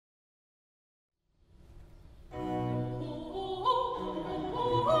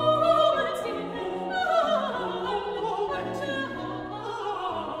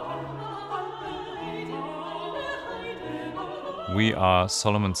are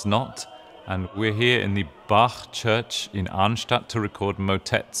Solomon's Knot, and we're here in the Bachkirche in Arnstadt to record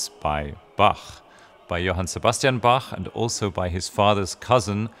motets by Bach, by Johann Sebastian Bach, and also by his father's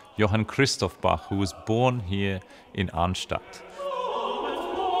cousin, Johann Christoph Bach, who was born here in Arnstadt.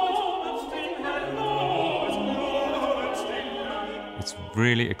 It's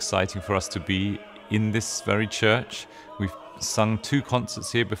really exciting for us to be in this very church. We've sung 2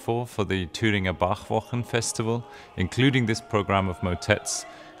 concerts here before for the Thüringer Bachwochen festival, including this program of motets,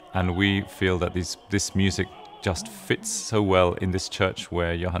 and we feel that this music just fits so well in this church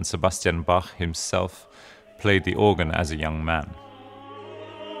where Johann Sebastian Bach himself played the organ as a young man.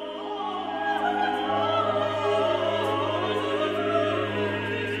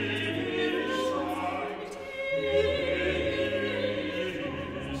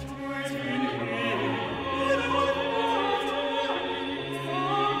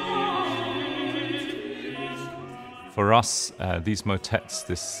 For us, these motets,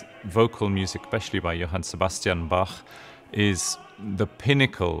 this vocal music, especially by Johann Sebastian Bach, is the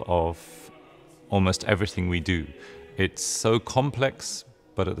pinnacle of almost everything we do. It's so complex,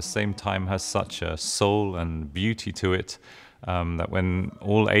 but at the same time has such a soul and beauty to it, that when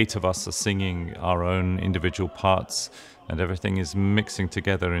all 8 of us are singing our own individual parts and everything is mixing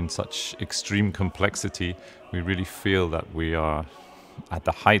together in such extreme complexity, we really feel that we are at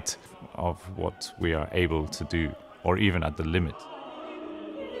the height of what we are able to do, or even at the limit.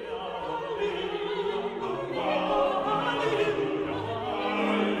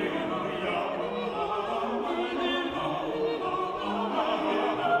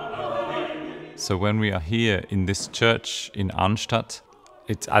 So when we are here in this church in Arnstadt,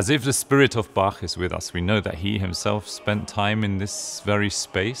 it's as if the spirit of Bach is with us. We know that he himself spent time in this very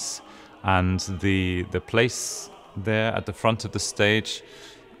space, and the place there at the front of the stage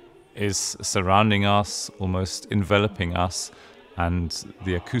is surrounding us, almost enveloping us, and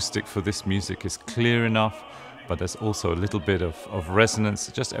the acoustic for this music is clear enough, but there's also a little bit of resonance.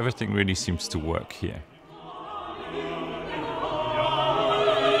 Just everything really seems to work here.